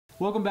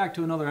Welcome back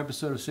to another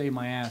episode of Save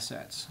My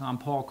Assets. I'm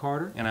Paul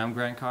Carter. And I'm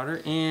Grant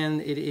Carter, and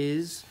it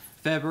is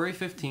February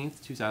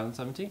 15th,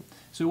 2017.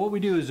 So what we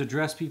do is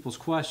address people's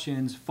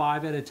questions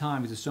 5 at a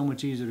time, because it's so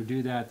much easier to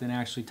do that than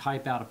actually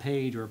type out a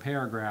page or a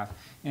paragraph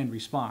in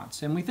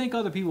response. And we think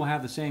other people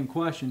have the same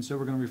questions, so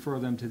we're going to refer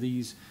them to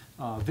these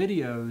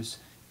videos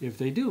if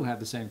they do have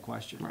the same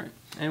question. Right.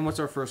 And what's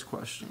our first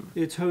question?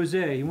 It's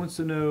Jose. He wants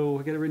to know,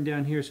 I got it written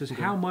down here, it says,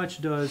 Okay. How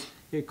much does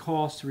it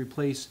cost to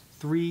replace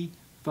 3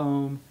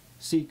 foam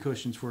seat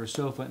cushions for a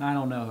sofa? And I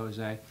don't know,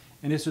 Jose.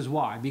 And this is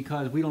why.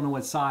 Because we don't know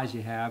what size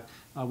you have.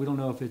 We don't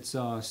know if it's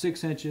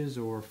 6 inches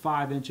or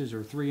 5 inches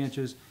or 3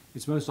 inches.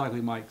 It's most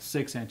likely like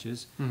 6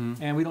 inches.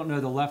 And we don't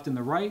know the left and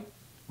the right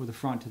or the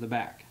front to the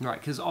back. Right,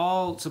 because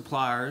all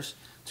suppliers,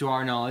 to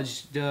our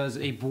knowledge, does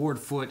a board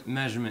foot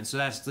measurement. So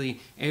that's the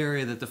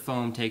area that the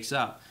foam takes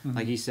up.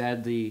 Like he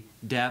said, the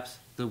depth,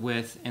 the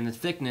width, and the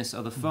thickness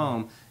of the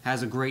foam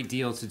has a great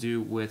deal to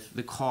do with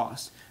the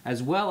cost,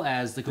 as well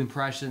as the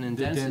compression and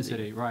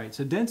density. Right.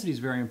 So density is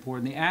very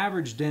important. The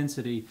average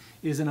density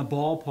is in a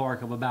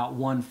ballpark of about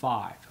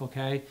 1.5,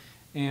 okay?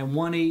 And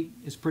 1.8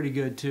 is pretty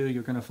good too.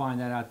 You're going to find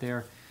that out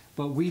there.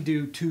 But we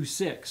do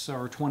 2.6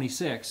 or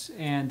 26,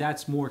 and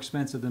that's more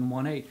expensive than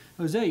 1.8.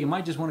 Jose, you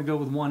might just want to go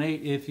with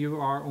 1.8 if you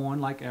are on,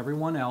 like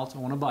everyone else,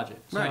 on a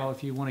budget. So Right.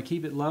 if you want to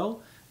keep it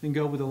low, then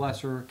go with a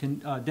lesser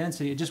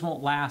density. It just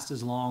won't last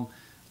as long.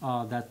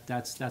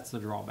 That's the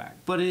drawback.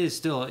 But it is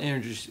still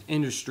an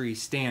industry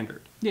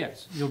standard.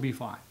 Yes, you'll be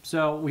fine.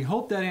 So we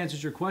hope that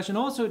answers your question.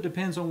 Also, it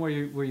depends on where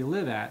you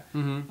live at.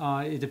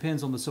 It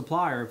depends on the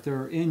supplier. If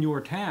they're in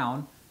your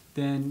town,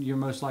 then you're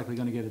most likely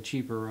going to get a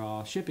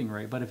cheaper shipping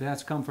rate. But if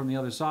that's come from the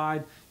other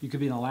side, you could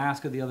be in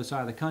Alaska, the other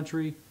side of the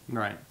country.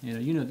 Right.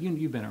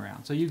 You've been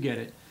around, so you get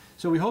it.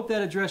 So we hope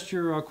that addressed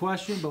your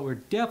question, but we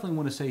definitely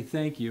want to say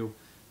thank you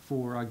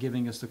for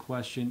giving us the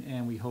question,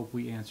 and we hope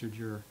we answered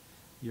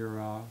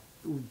your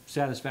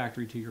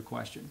satisfactory to your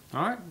question.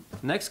 All right.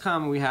 Next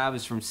comment we have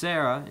is from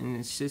Sarah, and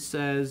it just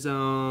says,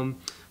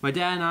 my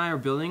dad and I are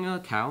building a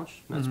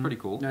couch. That's pretty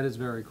cool. That is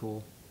very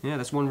cool. Yeah,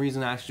 that's one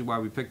reason actually why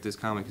we picked this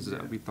comment, because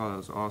we thought it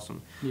was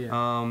awesome.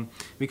 Yeah.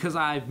 Because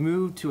I've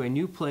moved to a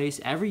new place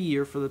every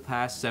year for the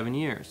past 7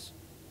 years.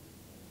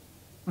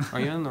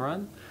 Are you on the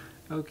run?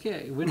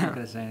 Okay, we're not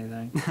going to say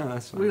anything. No,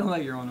 that's fine. We don't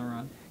let you on the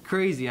run.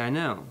 Crazy, I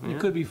know. It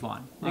could be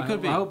fun. It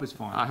could be. I hope it's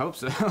fun. I hope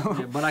so.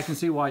 Yeah, but I can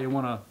see why you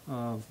want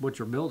to, what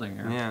you're building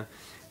here. Yeah.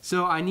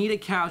 So I need a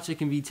couch that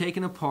can be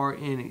taken apart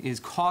and is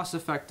cost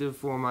effective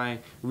for my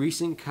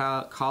recent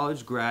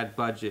college grad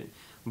budget,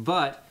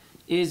 but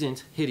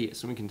isn't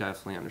hideous. And we can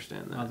definitely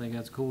understand that. I think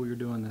that's cool you're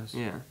doing this.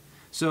 Yeah.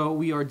 So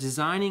we are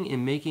designing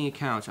and making a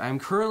couch. I am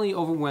currently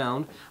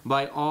overwhelmed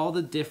by all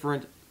the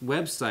different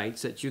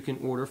websites that you can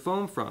order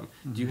foam from.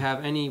 Do you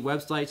have any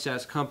websites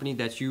as a company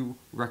that you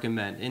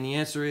recommend? And the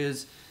answer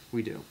is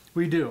we do.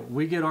 We do.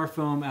 We get our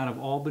foam out of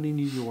Albany,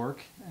 New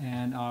York,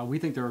 and we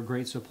think they're a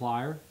great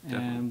supplier.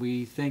 Definitely. And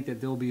we think that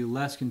they'll be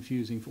less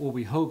confusing, or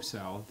we hope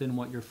so, than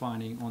what you're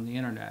finding on the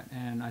internet.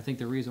 And I think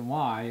the reason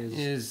why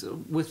is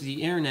with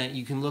the internet,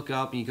 you can look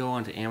up and you go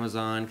onto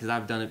Amazon, because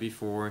I've done it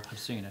before. I've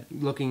seen it.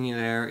 Looking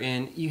there,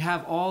 and you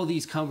have all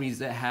these companies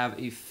that have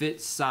a fit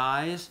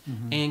size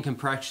and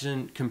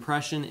compression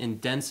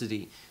and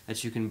density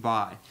that you can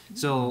buy.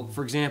 So,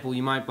 for example,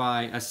 you might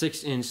buy a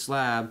 6-inch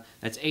slab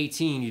that's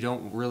 18. You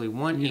don't really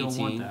want 18. You don't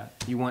want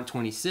that. You want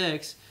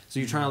 26. So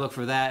you're trying to look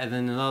for that, and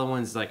then another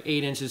one's like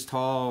 8 inches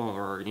tall,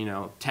 or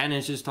 10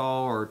 inches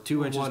tall, or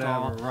 2 inches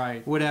tall,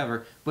 right?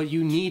 Whatever. But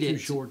you need it Too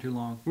short, too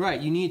long. Right.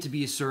 You need it to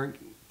be a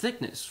certain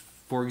thickness.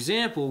 For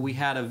example, we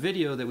had a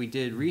video that we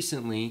did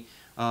recently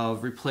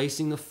of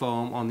replacing the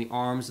foam on the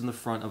arms and the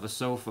front of a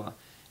sofa,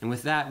 and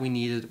with that we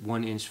needed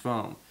 1-inch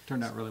foam.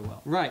 Turned out really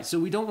well. Right. So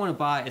we don't want to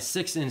buy a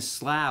 6-inch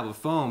slab of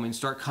foam and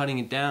start cutting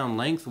it down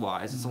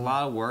lengthwise. It's a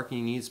lot of work, and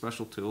you need a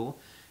special tool,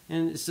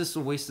 and it's just a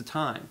waste of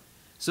time.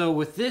 So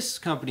with this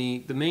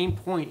company, the main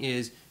point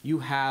is you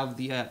have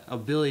the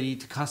ability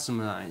to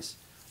customize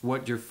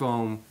what your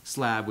foam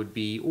slab would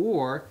be,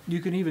 or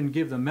you can even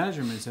give the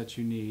measurements that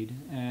you need,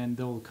 and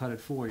they'll cut it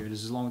for you.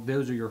 Just as long as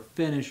those are your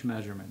finished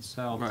measurements.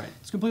 So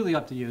it's completely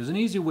up to you. There's an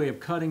easy way of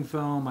cutting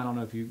foam. I don't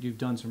know if you've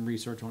done some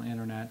research on the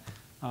internet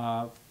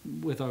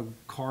with a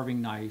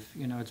carving knife.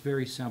 It's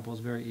very simple.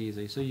 It's very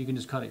easy. So you can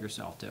just cut it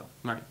yourself too.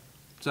 Right.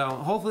 So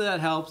hopefully that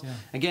helps. Yeah.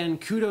 Again,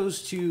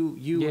 kudos to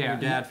you and your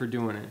dad for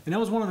doing it. And that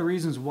was one of the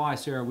reasons why,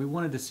 Sarah, we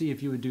wanted to see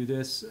if you would do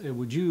this.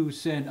 Would you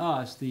send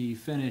us the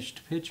finished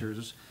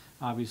pictures,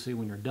 obviously,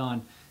 when you're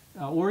done,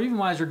 or even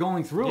while you're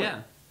going through it?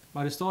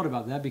 I just thought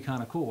about that. That'd be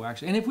kind of cool,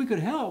 actually. And if we could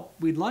help,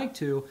 we'd like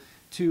to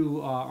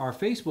our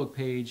Facebook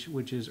page,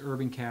 which is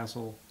Urban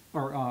Castle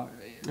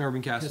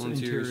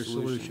Interior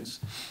Solutions.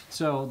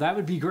 So that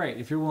would be great.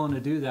 If you're willing to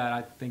do that,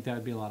 I think that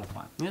would be a lot of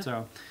fun. Yeah.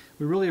 So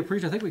we really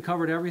appreciate. I think we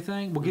covered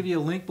everything. We'll give you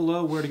a link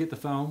below where to get the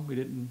foam. We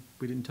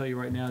didn't tell you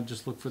right now.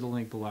 Just look for the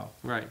link below.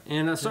 Right.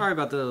 And sorry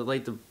about the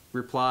late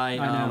reply.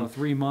 I know,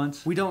 3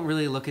 months. We don't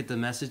really look at the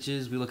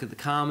messages. We look at the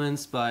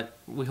comments, but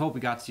we hope we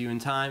got to you in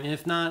time. And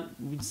if not,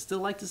 we'd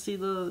still like to see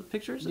the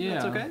pictures. If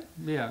that's okay.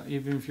 Yeah,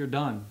 even if you're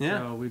done. Yeah.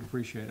 So we'd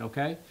appreciate it.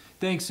 Okay.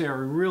 Thanks, Sarah.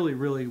 Really,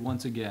 really,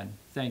 once again,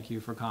 thank you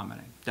for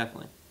commenting.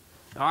 Definitely.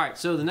 All right,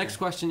 so the next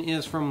question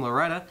is from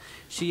Loretta.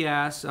 She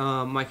asks,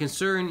 my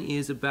concern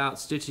is about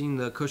stitching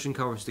the cushion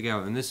covers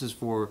together, and this is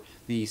for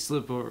the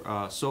sofa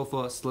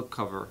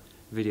slipcover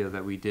video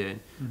that we did.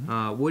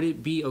 Would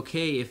it be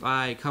okay if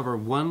I cover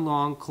one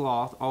long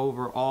cloth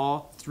over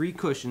all 3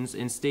 cushions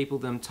and staple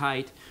them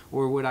tight,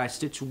 or would I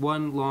stitch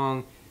one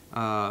long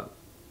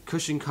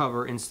cushion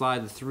cover and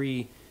slide the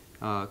 3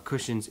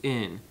 cushions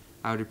in?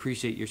 I would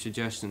appreciate your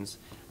suggestions.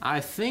 I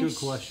think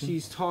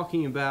she's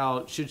talking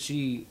about, should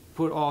she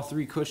put all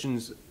 3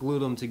 cushions, glue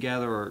them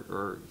together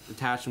or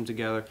attach them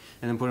together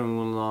and then put them in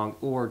one long,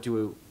 or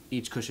do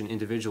each cushion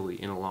individually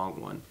in a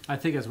long one? I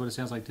think that's what it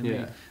sounds like to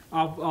me.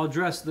 I'll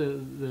address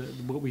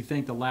what we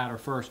think the latter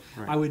first.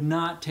 Right. I would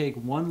not take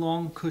one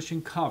long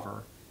cushion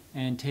cover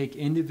and take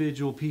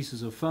individual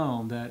pieces of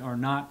foam that are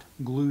not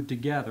glued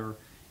together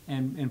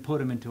and put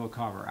them into a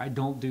cover. I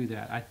don't do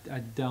that. I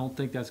don't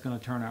think that's going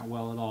to turn out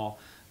well at all.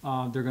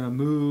 They're going to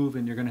move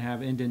and you're going to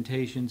have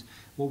indentations.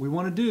 What we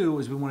want to do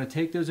is we want to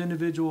take those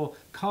individual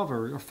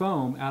cover or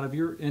foam out of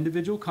your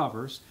individual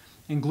covers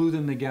and glue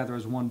them together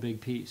as one big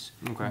piece.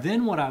 Okay.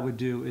 Then what I would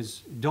do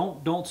is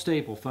don't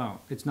staple foam.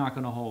 It's not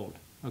going to hold.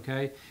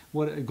 Okay,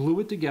 glue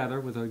it together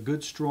with a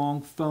good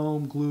strong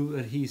foam glue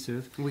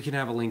adhesive. We can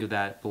have a link of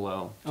that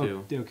below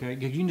too. Oh, okay,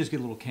 you can just get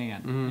a little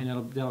can,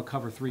 and that'll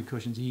cover 3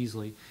 cushions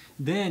easily.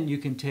 Then you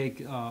can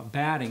take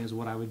batting is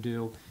what I would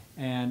do,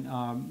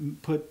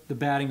 and put the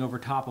batting over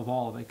top of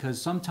all of it,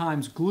 because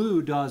sometimes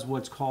glue does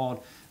what's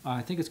called,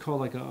 I think it's called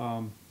like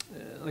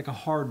a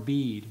hard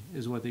bead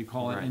is what they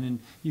call it, and then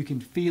you can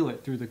feel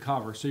it through the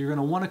cover. So you're going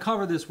to want to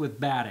cover this with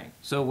batting.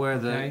 So where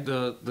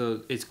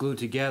the it's glued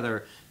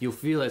together, you'll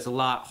feel it's a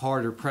lot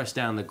harder to press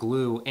down the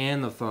glue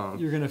and the foam.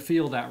 You're going to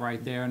feel that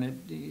right there,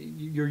 and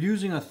you're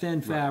using a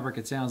thin fabric,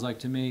 it sounds like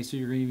to me, so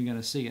you're even going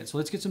to see it. So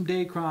let's get some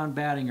Decor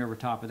batting over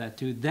top of that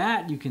too.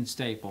 That you can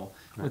staple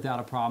without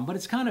a problem, but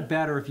it's kind of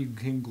better if you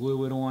can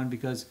glue it on,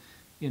 because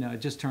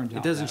it just turns out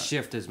it doesn't better.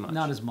 shift as much.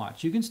 Not as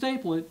much. You can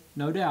staple it,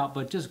 no doubt,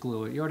 but just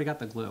glue it. You already got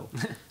the glue.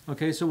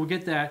 Okay, so we'll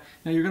get that.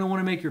 Now you're going to want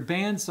to make your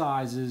band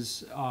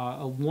sizes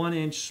a 1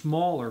 inch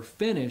smaller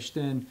finish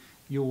than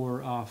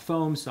your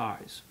foam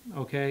size.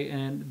 Okay,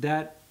 and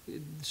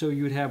so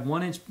you would have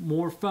 1 inch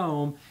more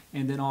foam,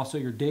 and then also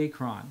your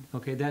Decor.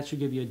 Okay, that should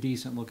give you a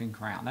decent looking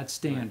crown. That's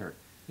standard.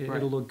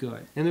 It'll look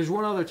good. And there's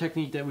one other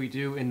technique that we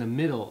do in the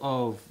middle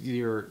of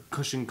your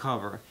cushion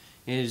cover,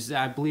 is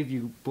I believe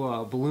you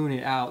balloon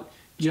it out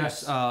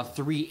just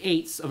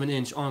 3/8 of an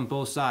inch on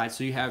both sides.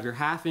 So you have your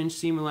 1/2 inch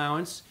seam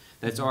allowance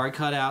that's already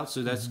cut out,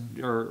 so that's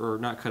or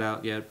not cut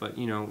out yet, but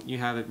you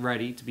have it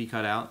ready to be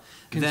cut out.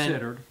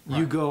 Considered. Then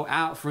you go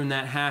out from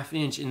that 1/2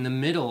 inch in the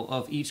middle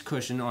of each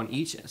cushion on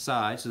each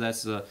side. So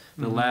that's the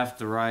left,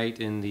 the right,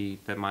 and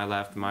my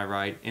left, my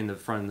right, in the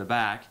front and the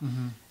back,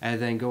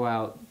 and then go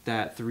out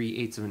that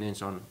 3/8 of an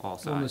inch on all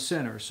sides. On the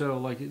center. So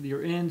like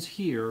your ends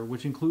here,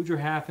 which includes your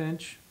 1/2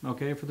 inch,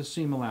 okay, for the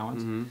seam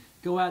allowance.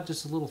 Go out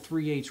just a little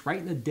 3/8 right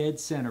in the dead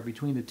center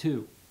between the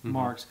 2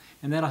 marks,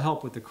 and that'll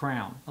help with the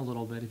crown a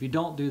little bit. If you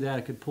don't do that,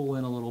 it could pull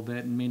in a little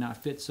bit and may not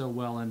fit so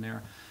well in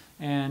there.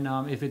 And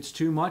if it's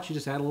too much, you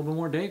just add a little bit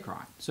more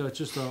Decor. So it's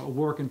just a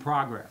work in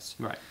progress.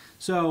 Right.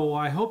 So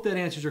I hope that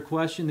answers your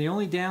question. The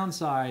only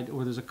downside,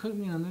 or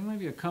there might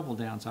be a couple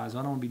downsides.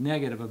 I don't want to be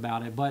negative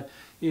about it, but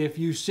if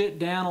you sit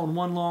down on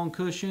one long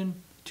cushion,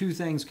 2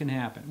 things can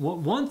happen.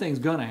 One thing's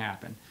going to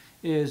happen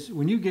is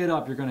when you get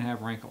up, you're going to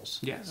have wrinkles.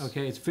 Yes.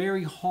 Okay, it's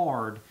very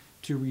hard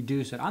to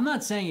reduce it. I'm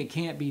not saying it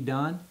can't be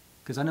done,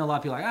 because I know a lot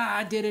of people are like,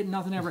 I did it,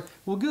 nothing ever.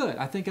 Well, good,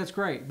 I think that's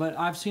great. But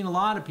I've seen a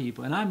lot of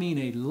people, and I mean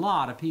a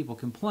lot of people,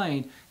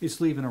 complain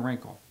it's leaving a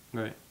wrinkle.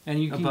 Right.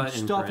 And you can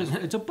stuff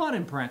it's a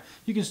button print.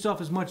 You can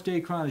stuff as much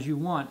Decor as you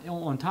want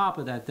on top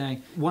of that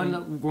thing.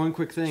 One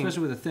quick thing,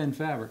 especially with a thin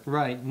fabric.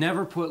 Right.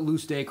 Never put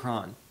loose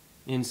Decor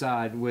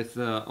inside with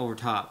over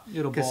top,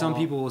 because some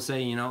people will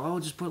say,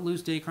 just put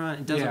loose Decor.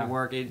 It doesn't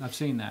work. I've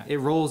seen that. It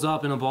rolls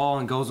up in a ball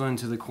and goes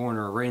into the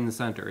corner right in the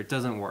center. It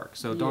doesn't work,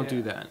 so don't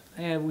do that.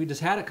 And we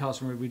just had a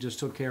customer we just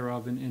took care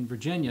of in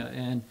Virginia,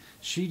 and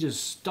she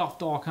just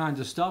stuffed all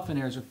kinds of stuff in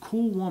there. It's a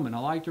cool woman. I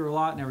liked her a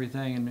lot and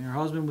everything, and her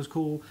husband was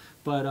cool,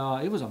 but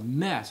it was a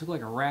mess. It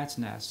looked like a rat's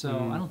nest.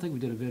 So I don't think we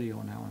did a video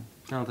on that one.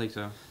 I don't think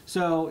so.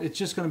 So it's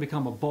just going to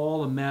become a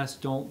ball of mess.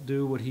 Don't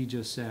do what he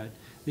just said.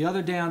 The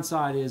other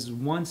downside is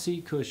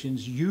 1-seat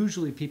cushions.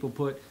 Usually people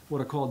put what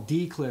are called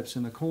D-clips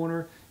in the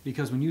corner,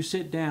 because when you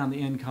sit down,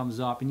 the end comes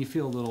up and you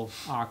feel a little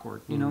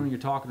awkward. You know, when you're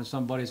talking to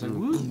somebody, it's like,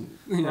 woo!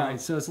 Right,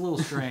 so it's a little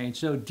strange.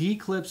 So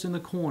D-clips in the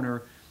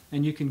corner,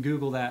 and you can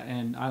Google that,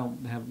 and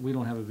we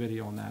don't have a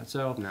video on that.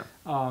 So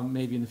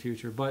maybe in the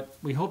future. But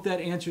we hope that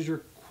answers your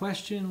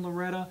question,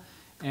 Loretta.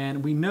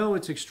 And we know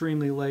it's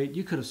extremely late.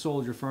 You could have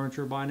sold your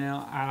furniture by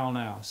now. I don't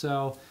know.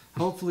 So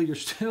hopefully you're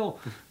still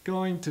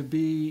going to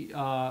be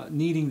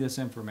needing this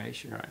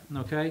information.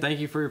 Right. Okay? Thank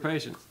you for your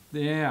patience.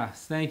 Yeah,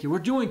 thank you. We're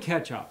doing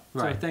catch-up.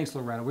 Right. So thanks,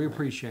 Loretta. We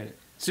appreciate it.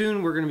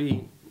 Soon we're going to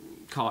be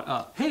caught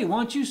up. Hey, why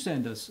don't you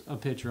send us a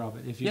picture of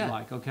it if you'd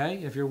like, okay?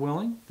 If you're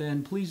willing,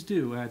 then please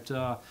do at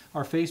our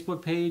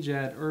Facebook page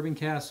at Urban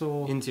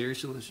Castle. Interior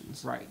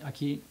Solutions. Right. I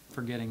keep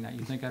forgetting that.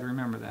 You'd think I'd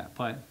remember that.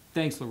 But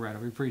thanks, Loretta.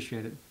 We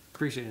appreciate it.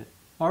 Appreciate it.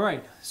 All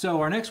right,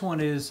 so our next one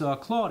is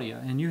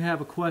Claudia, and you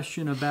have a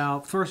question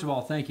about, first of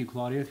all, thank you,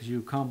 Claudia, because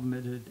you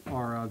complimented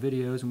our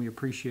videos, and we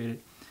appreciate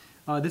it.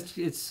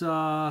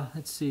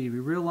 Let's see, we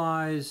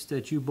realized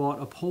that you bought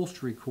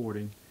upholstery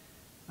cording.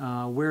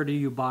 Where do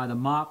you buy the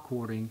mop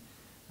cording?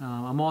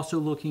 I'm also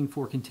looking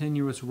for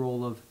continuous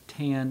roll of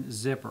tan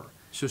zipper.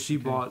 So she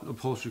bought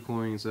upholstery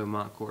cording instead of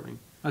mop cording.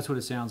 That's what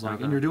it sounds like.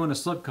 Okay. And you're doing a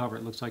slipcover,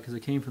 it looks like, because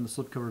it came from the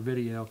slipcover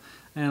video.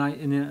 And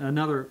in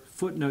another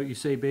footnote, you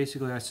say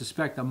basically, I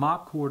suspect the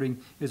mop cording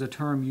is a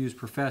term used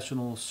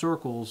professional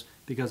circles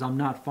because I'm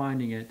not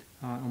finding it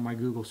on my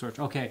Google search.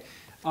 Okay,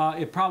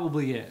 it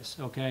probably is,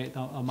 okay,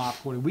 a mop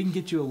cording. We can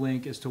get you a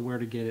link as to where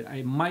to get it.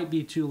 It might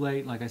be too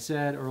late. Like I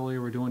said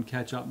earlier, we're doing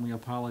catch up and we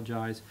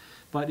apologize.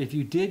 But if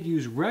you did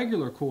use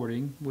regular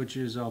cording, which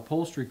is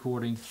upholstery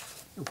cording,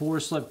 for a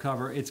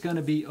slipcover, it's going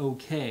to be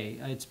okay.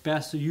 It's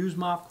best to use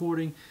mop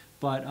cording,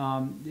 but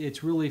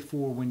it's really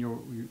for when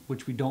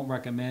which we don't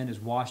recommend, is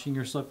washing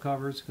your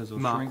slipcovers because it'll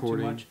shrink too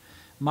much.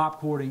 Mop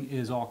cording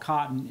is all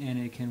cotton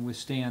and it can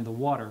withstand the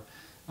water.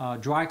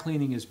 Dry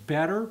cleaning is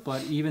better,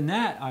 but even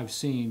that I've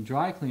seen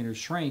dry cleaners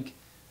shrink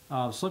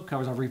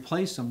slipcovers. I've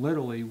replaced them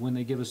literally when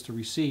they give us the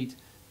receipt.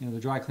 You know,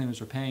 the dry cleaners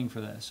are paying for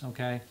this,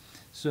 okay?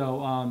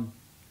 So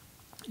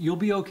you'll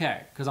be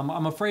okay, because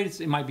I'm afraid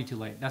it might be too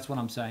late. That's what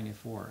I'm saying it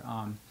for.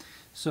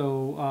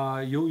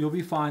 You'll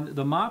be fine.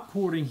 The mop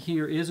cording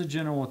here is a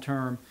general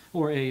term,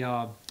 or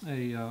a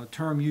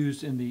term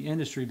used in the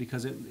industry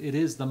because it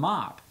is the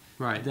mop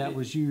that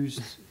was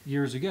used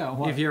years ago.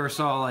 What? If you ever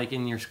saw, like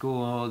in your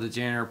school, the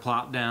janitor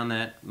plop down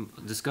that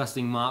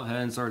disgusting mop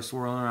head and started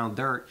swirling around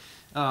dirt.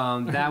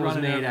 That was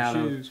made out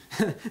of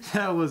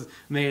that was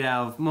made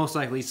out of most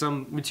likely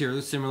some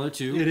material similar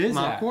to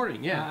mop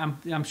cording. Yeah,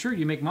 I'm sure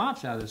you make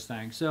mops out of this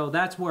thing, so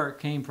that's where it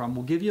came from.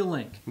 We'll give you a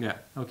link. Yeah.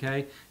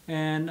 Okay.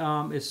 And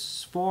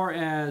as far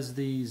as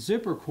the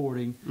zipper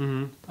cording,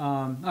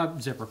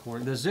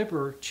 the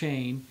zipper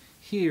chain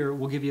here,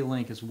 we'll give you a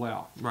link as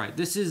well. Right.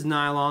 This is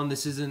nylon.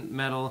 This isn't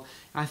metal.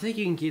 I think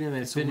you can get them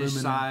at finished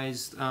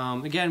sized.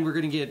 Again, we're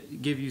going to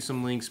give you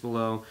some links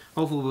below.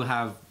 Hopefully we'll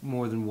have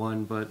more than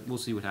one, but we'll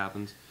see what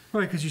happens.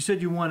 Right, because you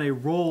said you want a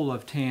roll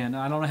of tan.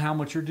 I don't know how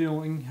much you're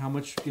doing, how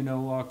much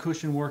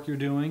cushion work you're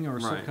doing, or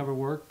slipcover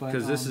work, but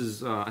because this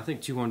is I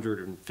think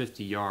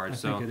 250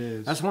 yards. I think it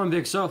is. That's one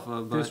big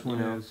sofa. But, this one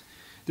is.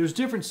 There's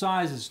different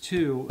sizes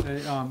too,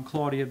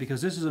 Claudia,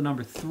 because this is a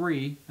number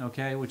 3,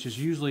 okay, which is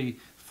usually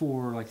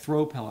for like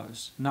throw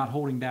pillows, not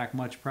holding back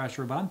much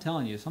pressure. But I'm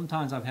telling you,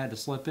 sometimes I've had to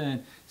slip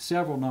in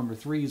several number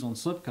 3s on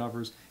slip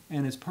covers,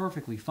 and it's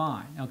perfectly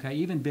fine. Okay,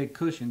 even big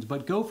cushions,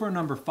 but go for a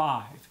number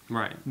 5.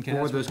 Right. Okay,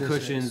 or those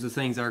cushions, the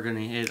things that are going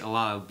to hit a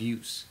lot of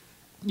abuse.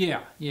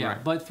 Yeah.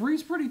 Right. But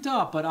 3's pretty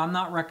tough, but I'm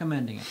not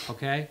recommending it.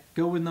 Okay,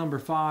 go with number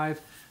 5,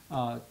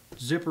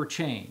 zipper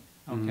chain.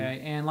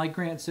 Okay, and like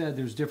Grant said,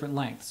 there's different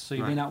lengths, so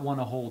you may not want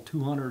to hold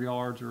 200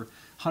 yards or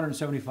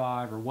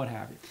 175 or what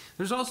have you.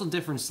 There's also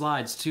different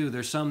slides too.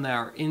 There's some that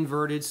are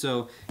inverted,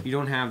 so you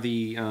don't have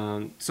the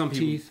some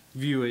people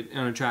view it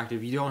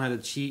unattractive. You don't have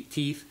the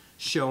teeth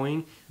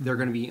showing. They're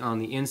going to be on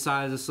the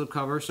inside of the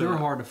slipcover. So they're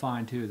hard to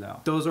find too, though.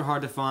 Those are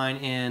hard to find,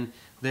 and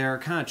they're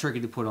kind of tricky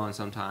to put on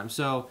sometimes.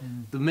 So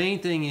the main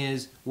thing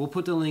is we'll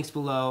put the links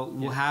below.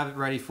 We'll have it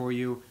ready for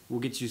you. We'll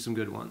get you some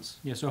good ones.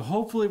 Yeah, so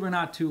hopefully we're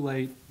not too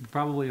late. We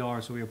probably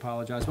are, so we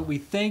apologize. But we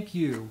thank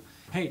you.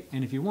 Hey,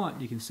 and if you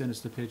want, you can send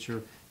us the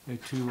picture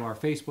to our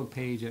Facebook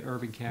page at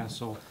Urban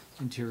Castle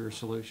Interior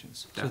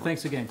Solutions. Definitely. So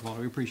thanks again,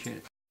 Claudia. We appreciate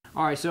it.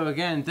 All right, so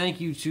again,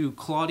 thank you to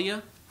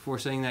Claudia for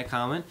sending that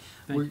comment.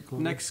 Thank you,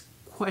 Claudia. Next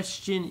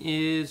question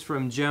is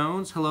from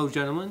Jones. Hello,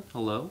 gentlemen.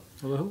 Hello.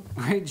 Hello.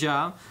 Great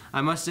job.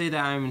 I must say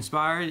that I'm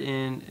inspired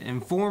and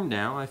informed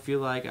now. I feel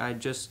like I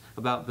can just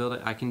about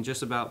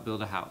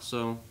build a house.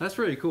 So that's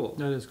really cool.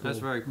 That is cool. That's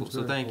very cool.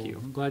 So thank you.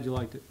 I'm glad you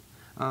liked it.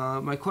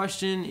 My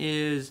question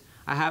is,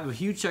 I have a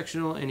huge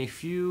sectional and a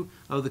few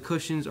of the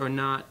cushions are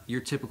not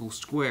your typical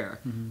square.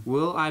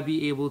 Will I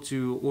be able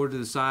to order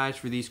the size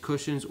for these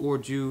cushions, or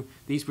do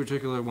these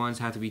particular ones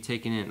have to be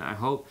taken in? I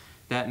hope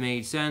that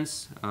made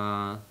sense.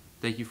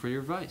 Thank you for your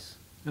advice.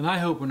 And I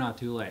hope we're not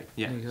too late.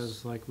 Yes.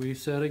 Because like we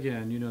said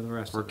again, you know the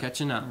rest of it. We're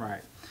catching up.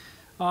 Right.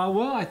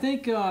 Well, I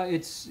think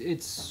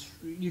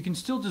you can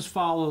still just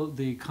follow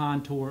the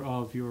contour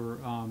of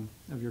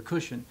your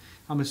cushion.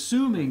 I'm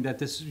assuming that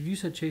this, you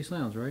said Chase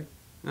Lowndes, right?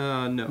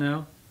 No.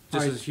 No?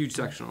 This is a huge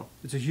sectional.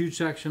 It's a huge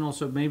sectional,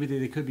 so maybe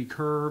they could be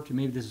curved.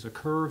 Maybe this is a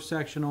curved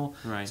sectional.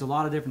 Right. There's a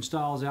lot of different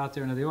styles out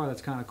there, and they are.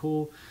 That's kind of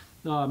cool.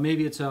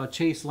 Maybe it's a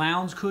Chase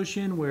Lowndes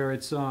cushion where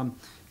it's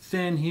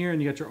thin here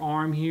and you got your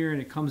arm here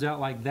and it comes out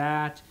like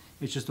that.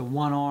 It's just a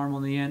one arm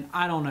on the end.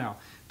 I don't know.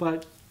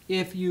 But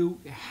if you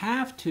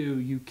have to,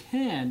 you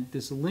can.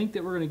 This link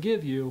that we're going to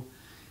give you,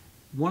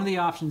 one of the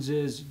options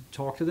is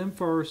talk to them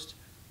first.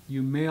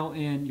 You mail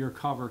in your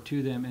cover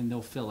to them and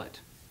they'll fill it.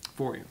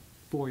 For you.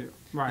 For you.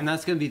 Right. And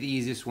that's going to be the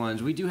easiest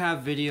ones. We do have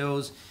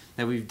videos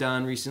that we've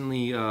done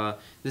recently.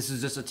 This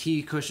is just a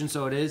T cushion,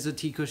 so it is a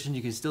T cushion.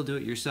 You can still do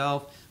it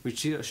yourself. We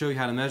show you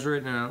how to measure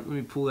it. Now, let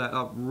me pull that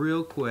up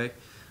real quick.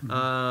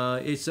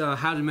 It's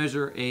how to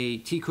measure a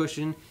T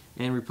cushion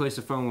and replace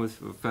the foam with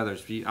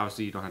feathers.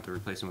 Obviously, you don't have to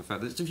replace them with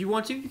feathers. If you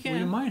want to, you can.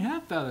 Well, you might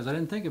have feathers. I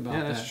didn't think about that.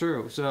 Yeah, that's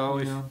true.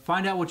 So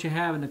find out what you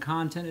have in the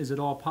content. Is it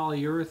all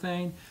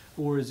polyurethane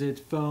or is it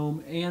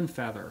foam and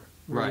feather?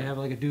 Where you have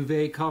like a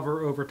duvet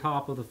cover over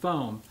top of the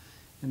foam,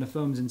 and the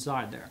foam's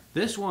inside there.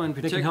 This one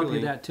particularly, they can help you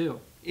with that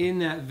too. In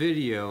that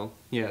video,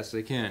 yes,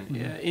 they can.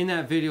 Yeah, in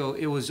that video,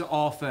 it was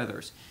all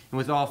feathers, and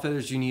with all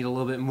feathers, you need a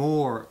little bit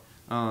more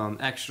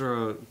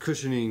extra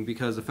cushioning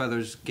because the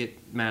feathers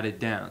get matted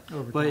down.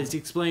 But it's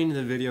explained in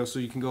the video, so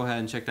you can go ahead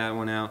and check that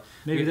one out.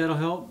 Maybe that'll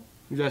help.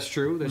 That's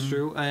true. That's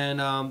true. And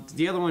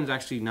the other one's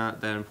actually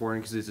not that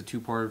important because it's a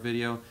two-part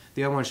video.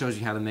 The other one shows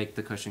you how to make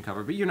the cushion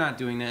cover, but you're not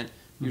doing that.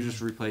 You're just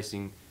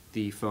replacing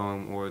the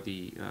foam or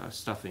the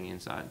stuffing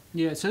inside.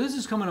 Yeah, so this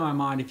is coming to my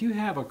mind. If you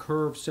have a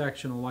curved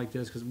sectional like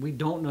this, because we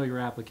don't know your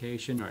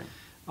application,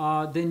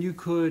 then you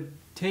could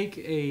take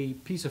a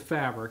piece of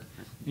fabric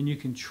and you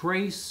can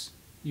trace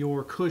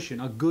your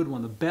cushion, a good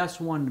one, the best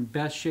one, the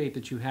best shape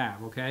that you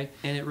have, okay?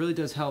 And it really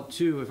does help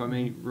too, if I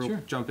may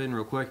jump in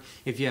real quick,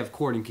 if you have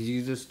cording, because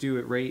you just do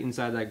it right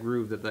inside that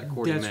groove that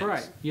cording makes. That's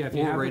right. Yeah, if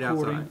you have right the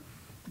cording, outside.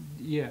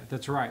 Yeah,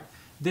 that's right.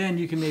 Then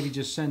you can maybe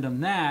just send them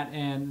that,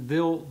 and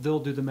they'll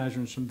do the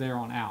measurements from there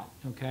on out.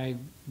 Okay,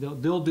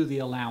 they'll do the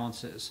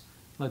allowances.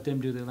 Let them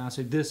do the allowance.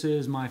 Say this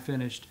is my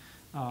finished,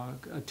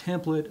 a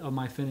template of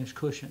my finished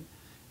cushion,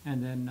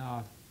 and then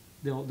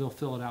they'll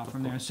fill it out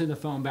from there and send the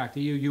foam back to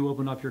you. You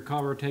open up your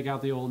cover, take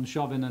out the old, and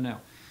shove in the new.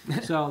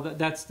 So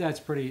that's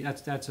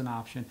an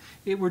option.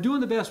 We're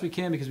doing the best we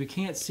can because we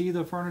can't see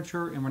the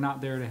furniture and we're not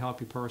there to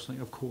help you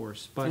personally, of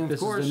course. But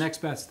this is the next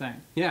best thing.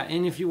 Yeah,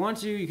 and if you want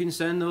to, you can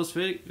send those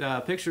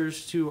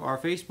pictures to our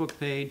Facebook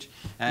page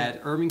at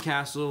Urban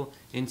Castle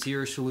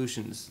Interior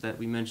Solutions that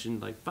we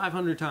mentioned like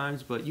 500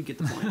 times, but you get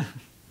the point.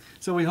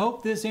 So we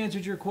hope this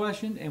answered your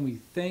question, and we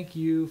thank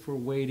you for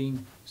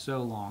waiting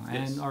so long.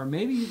 Yes. Or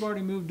maybe you've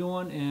already moved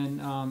on,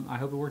 and I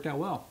hope it worked out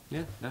well.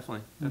 Yeah,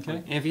 definitely.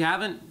 Okay. And if you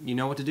haven't, you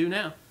know what to do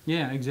now.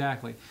 Yeah,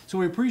 exactly. So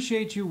we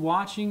appreciate you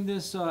watching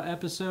this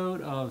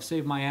episode of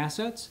Save My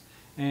Assets.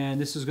 And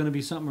this is going to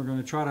be something we're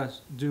going to try to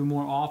do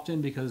more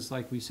often because,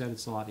 like we said,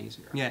 it's a lot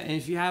easier. Yeah, and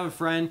if you have a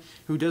friend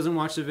who doesn't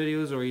watch the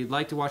videos or you'd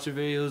like to watch the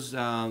videos,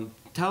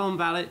 tell them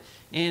about it.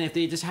 And if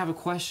they just have a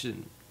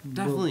question,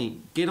 definitely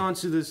get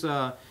onto this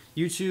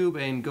YouTube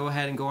and go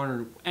ahead and go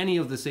under any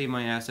of the Save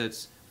My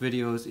Assets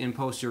videos and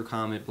post your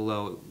comment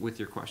below with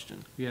your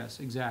question. Yes,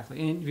 exactly.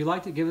 And if you'd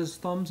like to give us a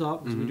thumbs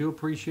up, because we do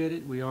appreciate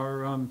it. We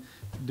are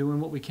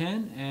doing what we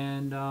can.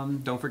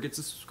 And don't forget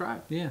to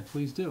subscribe. Yeah,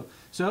 please do.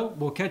 So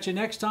we'll catch you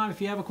next time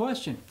if you have a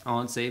question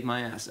on Save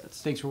My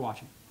Assets. Thanks for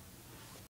watching.